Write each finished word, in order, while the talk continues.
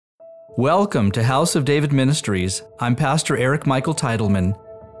Welcome to House of David Ministries. I'm Pastor Eric Michael Titleman.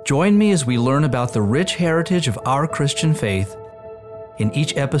 Join me as we learn about the rich heritage of our Christian faith. In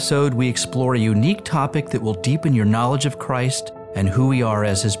each episode, we explore a unique topic that will deepen your knowledge of Christ and who we are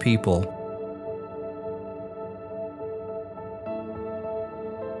as His people.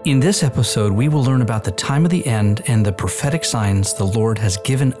 In this episode, we will learn about the time of the end and the prophetic signs the Lord has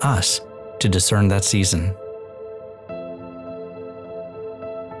given us to discern that season.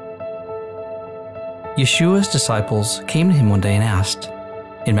 Yeshua's disciples came to him one day and asked,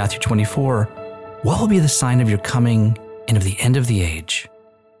 in Matthew 24, "What will be the sign of your coming and of the end of the age?"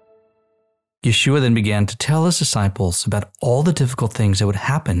 Yeshua then began to tell his disciples about all the difficult things that would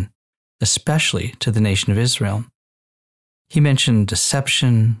happen, especially to the nation of Israel. He mentioned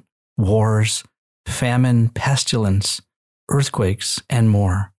deception, wars, famine, pestilence, earthquakes, and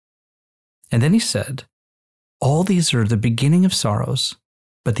more. And then he said, all these are the beginning of sorrows,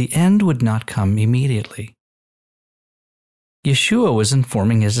 but the end would not come immediately. Yeshua was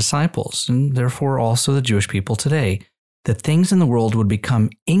informing his disciples, and therefore also the Jewish people today, that things in the world would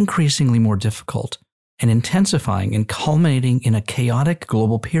become increasingly more difficult and intensifying and culminating in a chaotic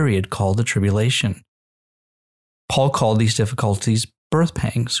global period called the tribulation. Paul called these difficulties birth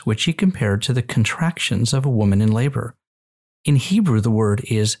pangs, which he compared to the contractions of a woman in labor. In Hebrew, the word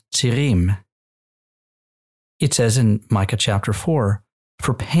is tzirim. It says in Micah chapter 4,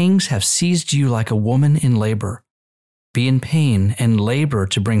 "For pangs have seized you like a woman in labor. Be in pain and labor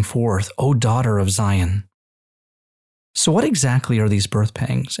to bring forth, O daughter of Zion." So what exactly are these birth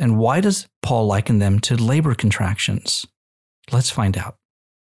pangs, and why does Paul liken them to labor contractions? Let's find out.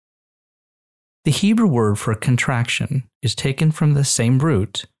 The Hebrew word for contraction is taken from the same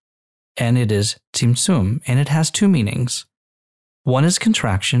root, and it is tzimtzum, and it has two meanings. One is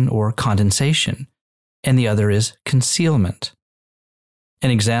contraction or condensation, and the other is concealment. An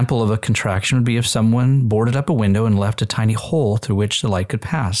example of a contraction would be if someone boarded up a window and left a tiny hole through which the light could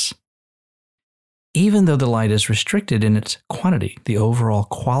pass. Even though the light is restricted in its quantity, the overall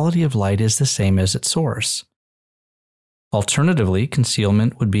quality of light is the same as its source. Alternatively,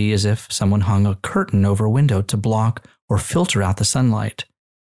 concealment would be as if someone hung a curtain over a window to block or filter out the sunlight.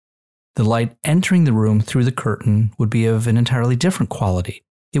 The light entering the room through the curtain would be of an entirely different quality.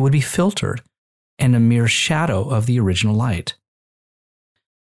 It would be filtered and a mere shadow of the original light.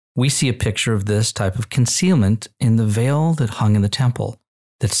 We see a picture of this type of concealment in the veil that hung in the temple,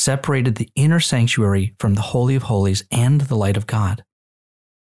 that separated the inner sanctuary from the Holy of Holies and the light of God.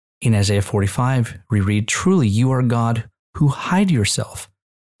 In Isaiah 45, we read, "Truly you are God who hide yourself,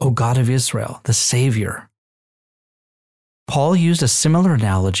 O God of Israel, the Savior." Paul used a similar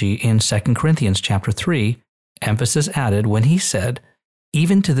analogy in 2 Corinthians chapter 3, emphasis added when he said,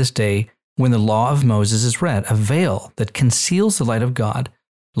 "Even to this day, when the law of Moses is read, a veil that conceals the light of God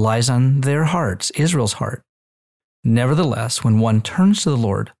lies on their hearts, Israel's heart. Nevertheless, when one turns to the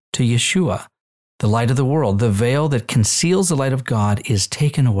Lord, to Yeshua, the light of the world, the veil that conceals the light of God is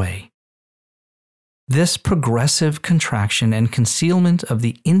taken away." This progressive contraction and concealment of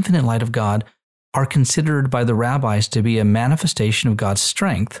the infinite light of God are considered by the rabbis to be a manifestation of God's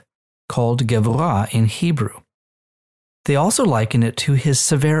strength, called Gevurah in Hebrew. They also liken it to His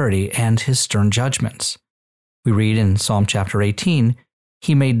severity and His stern judgments. We read in Psalm chapter 18,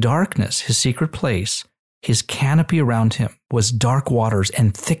 "He made darkness His secret place. His canopy around Him was dark waters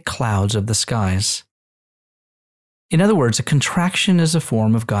and thick clouds of the skies." In other words, a contraction is a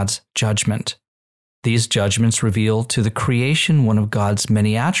form of God's judgment. These judgments reveal to the creation one of God's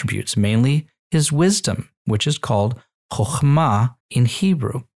many attributes, mainly His wisdom, which is called chokhmah in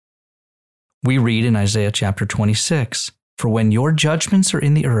Hebrew. We read in Isaiah chapter 26, "For when your judgments are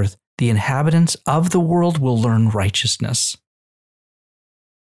in the earth, the inhabitants of the world will learn righteousness."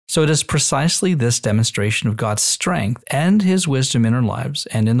 So it is precisely this demonstration of God's strength and His wisdom in our lives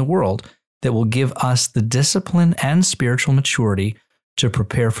and in the world that will give us the discipline and spiritual maturity to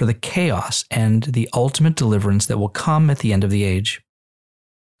prepare for the chaos and the ultimate deliverance that will come at the end of the age.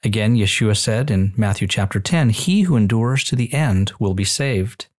 Again, Yeshua said in Matthew chapter 10, "He who endures to the end will be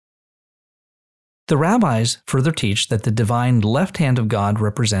saved." The rabbis further teach that the divine left hand of God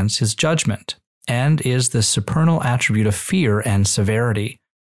represents His judgment and is the supernal attribute of fear and severity,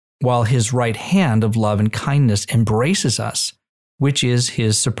 while His right hand of love and kindness embraces us, which is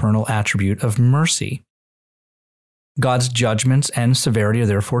His supernal attribute of mercy. God's judgments and severity are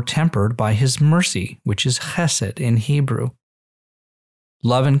therefore tempered by His mercy, which is chesed in Hebrew.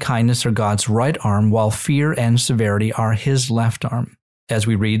 Love and kindness are God's right arm, while fear and severity are His left arm, as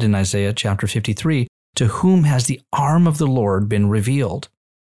we read in Isaiah chapter 53, "To whom has the arm of the Lord been revealed?"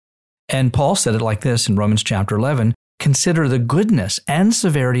 And Paul said it like this in Romans chapter 11, consider the goodness and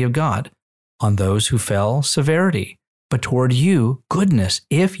severity of God. On those who fell, severity, but toward you, goodness,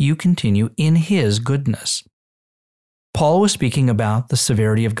 if you continue in His goodness. Paul was speaking about the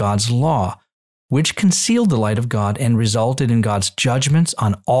severity of God's law, which concealed the light of God and resulted in God's judgments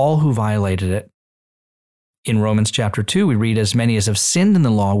on all who violated it. In Romans chapter 2, we read, as many as have sinned in the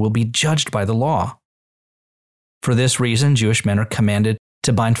law will be judged by the law. For this reason, Jewish men are commanded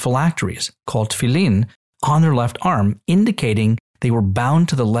to bind phylacteries, called tefillin, on their left arm, indicating they were bound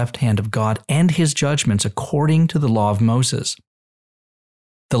to the left hand of God and His judgments according to the law of Moses.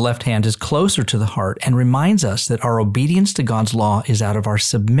 The left hand is closer to the heart and reminds us that our obedience to God's law is out of our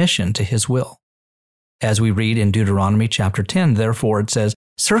submission to His will. As we read in Deuteronomy chapter 10, therefore it says,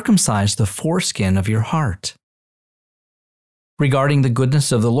 circumcise the foreskin of your heart. Regarding the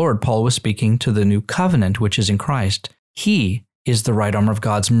goodness of the Lord, Paul was speaking to the new covenant which is in Christ. He is the right arm of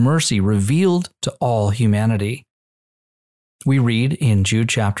God's mercy revealed to all humanity. We read in Jude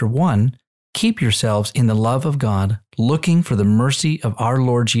chapter 1, keep yourselves in the love of God, looking for the mercy of our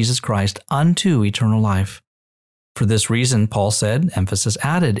Lord Jesus Christ unto eternal life. For this reason, Paul said, emphasis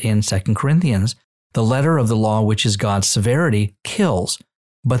added in 2 Corinthians, the letter of the law, which is God's severity, kills,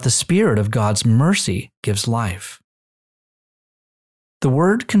 but the Spirit of God's mercy gives life. The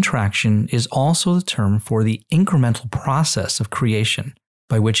word contraction is also the term for the incremental process of creation,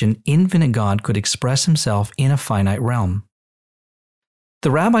 by which an infinite God could express Himself in a finite realm.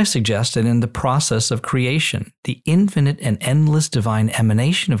 The rabbi suggests that in the process of creation, the infinite and endless divine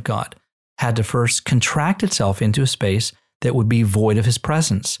emanation of God had to first contract itself into a space that would be void of His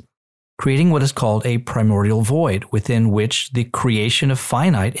presence, creating what is called a primordial void within which the creation of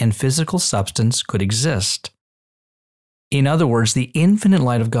finite and physical substance could exist. In other words, the infinite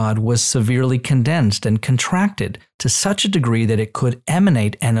light of God was severely condensed and contracted to such a degree that it could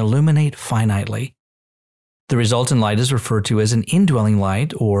emanate and illuminate finitely. The resultant light is referred to as an indwelling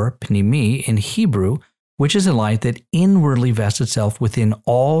light, or pnimi in Hebrew, which is a light that inwardly vests itself within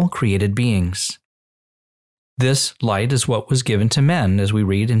all created beings. This light is what was given to men, as we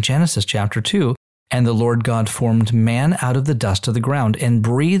read in Genesis chapter 2, and the Lord God formed man out of the dust of the ground and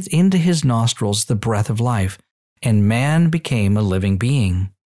breathed into his nostrils the breath of life, and man became a living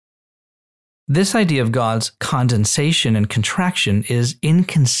being. This idea of God's condensation and contraction is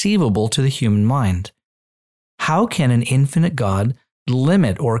inconceivable to the human mind. How can an infinite God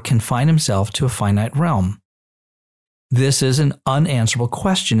limit or confine Himself to a finite realm? This is an unanswerable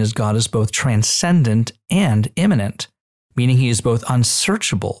question, as God is both transcendent and immanent, meaning He is both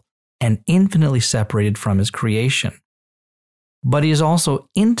unsearchable and infinitely separated from His creation. But He is also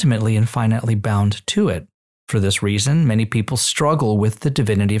intimately and finitely bound to it. For this reason, many people struggle with the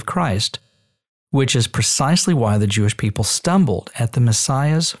divinity of Christ, which is precisely why the Jewish people stumbled at the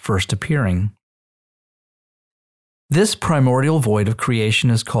Messiah's first appearing. This primordial void of creation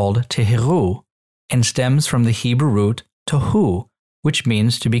is called tehiru, and stems from the Hebrew root tohu, which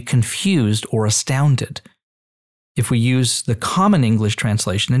means to be confused or astounded. If we use the common English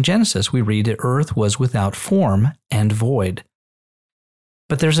translation in Genesis, we read that earth was without form and void.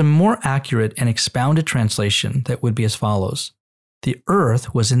 But there's a more accurate and expounded translation that would be as follows. The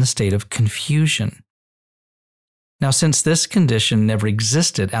earth was in a state of confusion. Now, since this condition never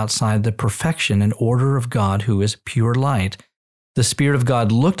existed outside the perfection and order of God, who is pure light, the Spirit of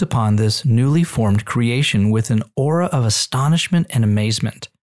God looked upon this newly formed creation with an aura of astonishment and amazement.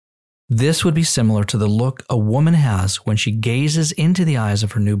 This would be similar to the look a woman has when she gazes into the eyes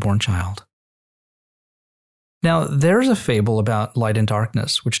of her newborn child. Now, there's a fable about light and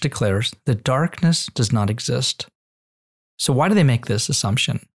darkness which declares that darkness does not exist. So why do they make this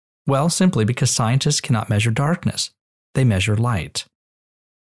assumption? Well, simply because scientists cannot measure darkness. They measure light.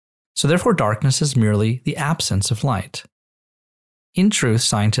 So therefore, darkness is merely the absence of light. In truth,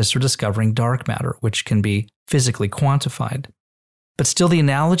 scientists are discovering dark matter, which can be physically quantified. But still, the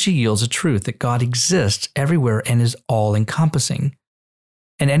analogy yields a truth that God exists everywhere and is all-encompassing.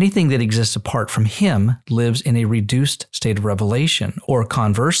 And anything that exists apart from Him lives in a reduced state of revelation, or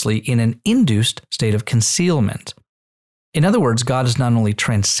conversely, in an induced state of concealment. In other words, God is not only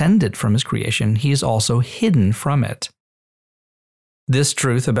transcended from His creation, He is also hidden from it. This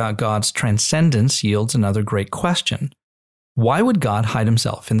truth about God's transcendence yields another great question. Why would God hide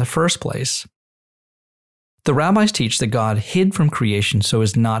Himself in the first place? The rabbis teach that God hid from creation so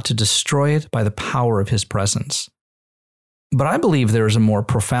as not to destroy it by the power of His presence. But I believe there is a more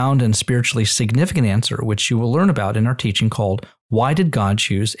profound and spiritually significant answer, which you will learn about in our teaching called, Why Did God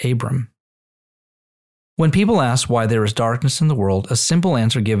Choose Abram? When people ask why there is darkness in the world, a simple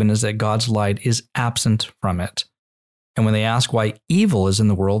answer given is that God's light is absent from it. And when they ask why evil is in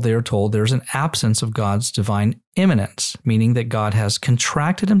the world, they are told there's an absence of God's divine immanence, meaning that God has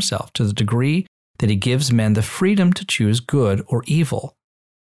contracted himself to the degree that he gives men the freedom to choose good or evil.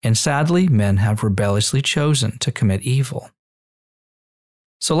 And sadly, men have rebelliously chosen to commit evil.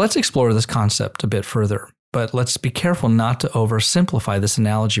 So let's explore this concept a bit further, but let's be careful not to oversimplify this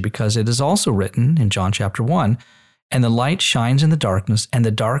analogy because it is also written in John chapter 1, and the light shines in the darkness, and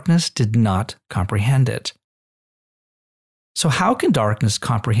the darkness did not comprehend it. So how can darkness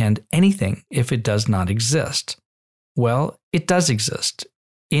comprehend anything if it does not exist? Well, it does exist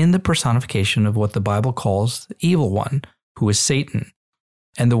in the personification of what the Bible calls the evil one, who is Satan,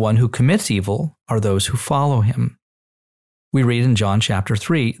 and the one who commits evil are those who follow him. We read in John chapter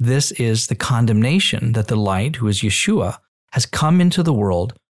 3, this is the condemnation that the light, who is Yeshua, has come into the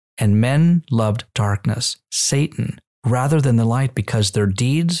world, and men loved darkness, Satan, rather than the light because their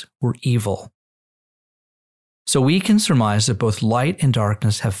deeds were evil. So we can surmise that both light and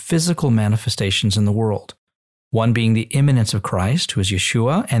darkness have physical manifestations in the world, one being the immanence of Christ, who is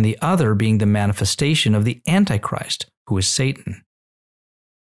Yeshua, and the other being the manifestation of the Antichrist, who is Satan.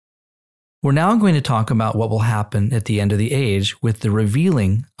 We're now going to talk about what will happen at the end of the age with the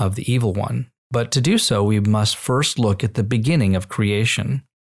revealing of the evil one. But to do so, we must first look at the beginning of creation.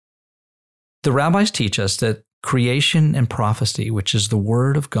 The rabbis teach us that creation and prophecy, which is the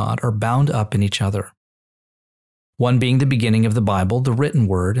word of God, are bound up in each other. One being the beginning of the Bible, the written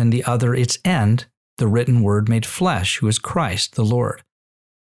word, and the other its end, the written word made flesh, who is Christ, the Lord.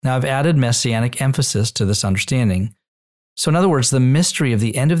 Now I've added messianic emphasis to this understanding. So in other words, the mystery of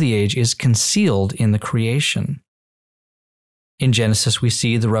the end of the age is concealed in the creation. In Genesis, we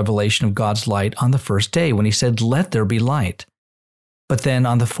see the revelation of God's light on the first day when he said, "Let there be light." But then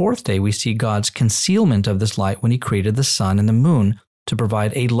on the fourth day, we see God's concealment of this light when he created the sun and the moon to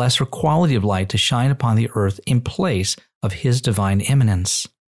provide a lesser quality of light to shine upon the earth in place of his divine immanence.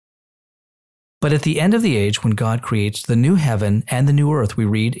 But at the end of the age, when God creates the new heaven and the new earth, we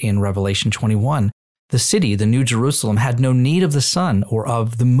read in Revelation 21, the city, the New Jerusalem, had no need of the sun or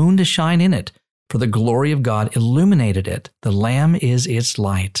of the moon to shine in it, for the glory of God illuminated it. The Lamb is its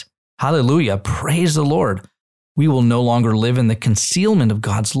light. Hallelujah, praise the Lord. We will no longer live in the concealment of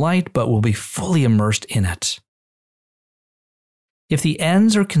God's light, but will be fully immersed in it. If the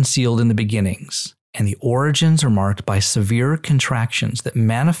ends are concealed in the beginnings, and the origins are marked by severe contractions that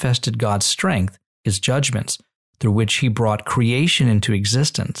manifested God's strength, his judgments, through which he brought creation into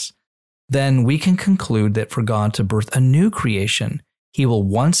existence, then we can conclude that for God to birth a new creation, he will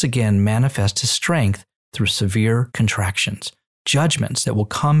once again manifest his strength through severe contractions, judgments that will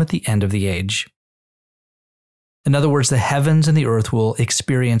come at the end of the age. In other words, the heavens and the earth will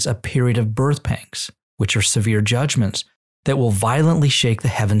experience a period of birth pangs, which are severe judgments that will violently shake the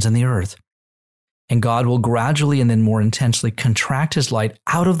heavens and the earth. And God will gradually and then more intensely contract his light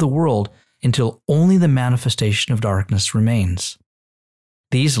out of the world until only the manifestation of darkness remains.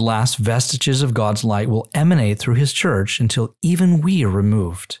 These last vestiges of God's light will emanate through his church until even we are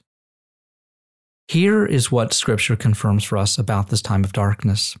removed. Here is what Scripture confirms for us about this time of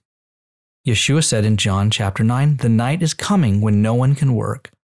darkness. Yeshua said in John chapter 9, "The night is coming when no one can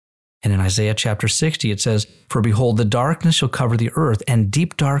work." And in Isaiah chapter 60, it says, "For behold, the darkness shall cover the earth, and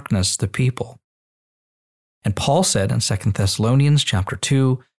deep darkness the people." And Paul said in 2 Thessalonians chapter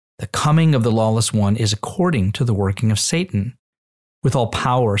 2, "The coming of the lawless one is according to the working of Satan, with all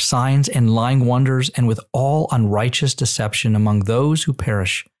power, signs, and lying wonders, and with all unrighteous deception among those who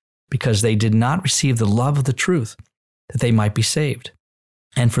perish, because they did not receive the love of the truth, that they might be saved.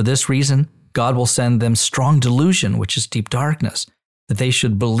 And for this reason, God will send them strong delusion, which is deep darkness, that they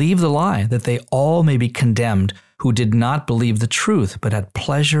should believe the lie, that they all may be condemned, who did not believe the truth, but had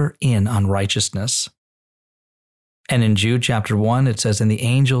pleasure in unrighteousness." And in Jude chapter 1, it says, "And the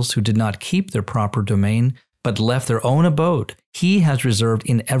angels who did not keep their proper domain, but left their own abode, he has reserved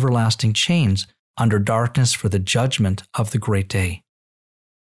in everlasting chains under darkness for the judgment of the great day."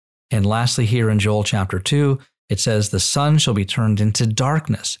 And lastly, here in Joel chapter 2, it says, "The sun shall be turned into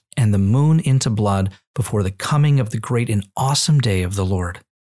darkness and the moon into blood before the coming of the great and awesome day of the Lord."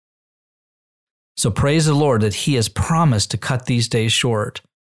 So praise the Lord that he has promised to cut these days short.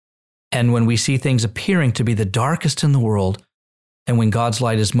 And when we see things appearing to be the darkest in the world, and when God's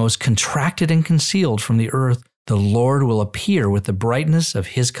light is most contracted and concealed from the earth, the Lord will appear with the brightness of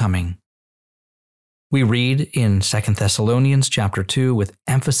his coming. We read in 2 Thessalonians chapter 2 with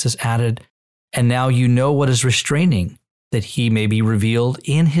emphasis added, "And now you know what is restraining, that he may be revealed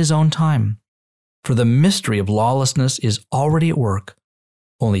in his own time. For the mystery of lawlessness is already at work.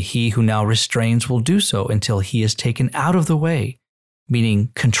 Only he who now restrains will do so until he is taken out of the way,"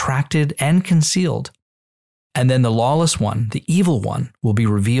 meaning contracted and concealed. And then the lawless one, the evil one, will be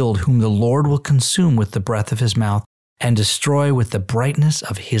revealed, whom the Lord will consume with the breath of his mouth and destroy with the brightness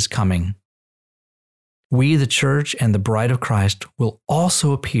of his coming. We, the church and the bride of Christ, will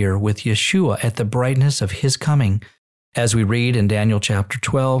also appear with Yeshua at the brightness of his coming. As we read in Daniel chapter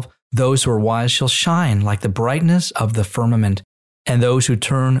 12, those who are wise shall shine like the brightness of the firmament, and those who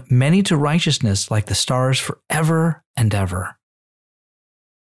turn many to righteousness like the stars forever and ever.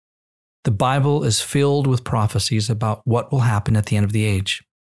 The Bible is filled with prophecies about what will happen at the end of the age.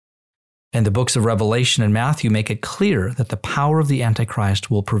 And the books of Revelation and Matthew make it clear that the power of the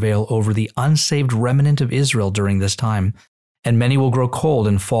Antichrist will prevail over the unsaved remnant of Israel during this time, and many will grow cold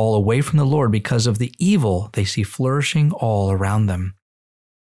and fall away from the Lord because of the evil they see flourishing all around them.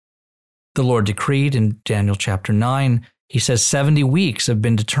 The Lord decreed in Daniel chapter 9, he says, 70 weeks have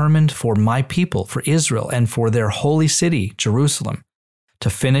been determined for my people, for Israel, and for their holy city, Jerusalem, to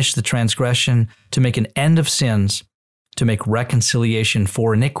finish the transgression, to make an end of sins, to make reconciliation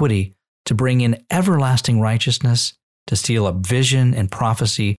for iniquity, to bring in everlasting righteousness, to seal up vision and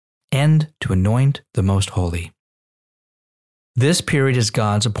prophecy, and to anoint the most holy. This period is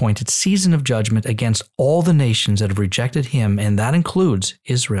God's appointed season of judgment against all the nations that have rejected him, and that includes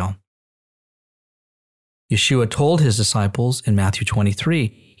Israel. Yeshua told his disciples in Matthew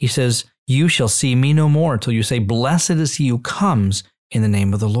 23, he says, "You shall see me no more till you say, 'Blessed is he who comes in the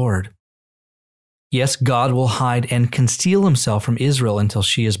name of the Lord.'" Yes, God will hide and conceal himself from Israel until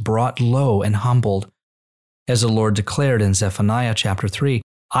she is brought low and humbled. As the Lord declared in Zephaniah chapter 3,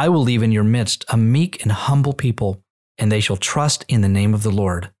 "I will leave in your midst a meek and humble people, and they shall trust in the name of the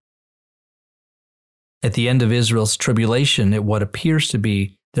Lord." At the end of Israel's tribulation, at what appears to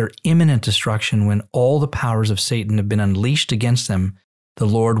be their imminent destruction, when all the powers of Satan have been unleashed against them, the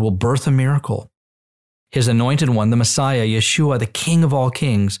Lord will birth a miracle. His anointed one, the Messiah, Yeshua, the King of all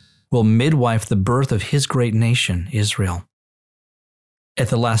kings, will midwife the birth of his great nation, Israel. At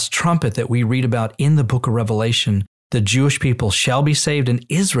the last trumpet that we read about in the book of Revelation, the Jewish people shall be saved, and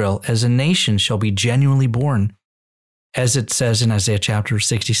Israel as a nation shall be genuinely born. As it says in Isaiah chapter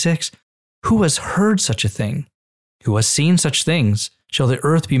 66, "Who has heard such a thing? Who has seen such things? Shall the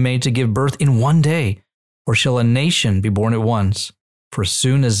earth be made to give birth in one day? Or shall a nation be born at once? For as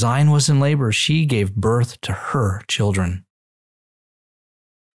soon as Zion was in labor, she gave birth to her children."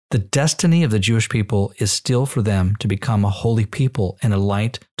 The destiny of the Jewish people is still for them to become a holy people and a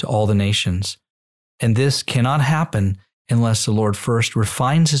light to all the nations. And this cannot happen unless the Lord first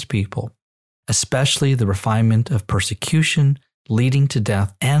refines his people, especially the refinement of persecution leading to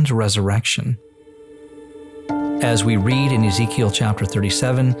death and resurrection. As we read in Ezekiel chapter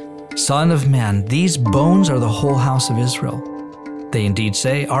 37, "Son of man, these bones are the whole house of Israel. They indeed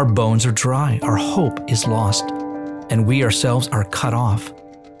say, 'Our bones are dry, our hope is lost, and we ourselves are cut off.'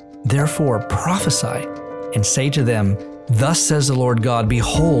 Therefore prophesy and say to them, 'Thus says the Lord God,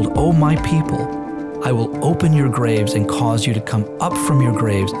 Behold, O my people, I will open your graves and cause you to come up from your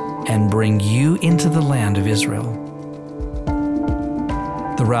graves and bring you into the land of Israel.'"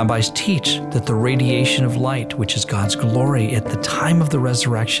 The rabbis teach that the radiation of light, which is God's glory at the time of the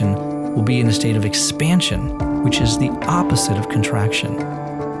resurrection, will be in a state of expansion, which is the opposite of contraction,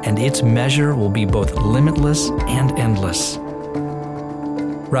 and its measure will be both limitless and endless.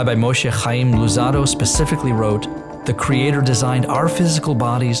 Rabbi Moshe Chaim Luzzatto specifically wrote, "The Creator designed our physical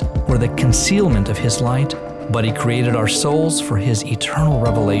bodies for the concealment of his light, but he created our souls for his eternal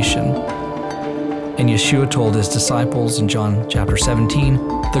revelation." And Yeshua told his disciples in John chapter 17,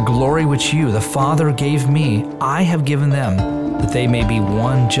 "The glory which you, the Father, gave me, I have given them, that they may be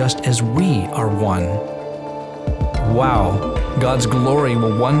one just as we are one." Wow! God's glory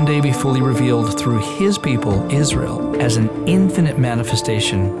will one day be fully revealed through his people, Israel, as an infinite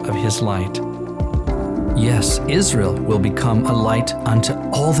manifestation of his light. Yes, Israel will become a light unto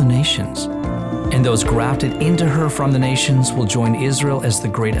all the nations, and those grafted into her from the nations will join Israel as the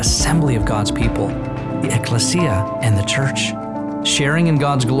great assembly of God's people, the ecclesia and the church, sharing in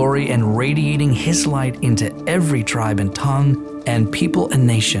God's glory and radiating his light into every tribe and tongue and people and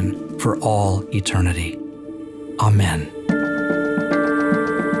nation for all eternity. Amen.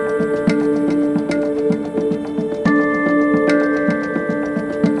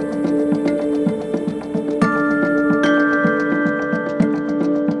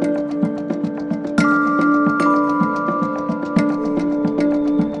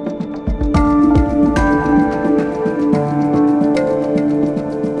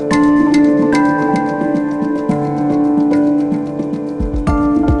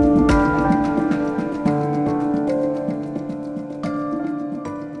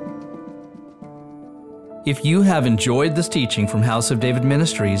 If you have enjoyed this teaching from House of David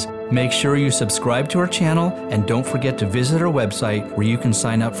Ministries, make sure you subscribe to our channel and don't forget to visit our website where you can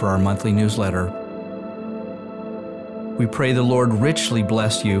sign up for our monthly newsletter. We pray the Lord richly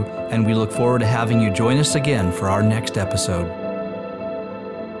bless you, and we look forward to having you join us again for our next episode.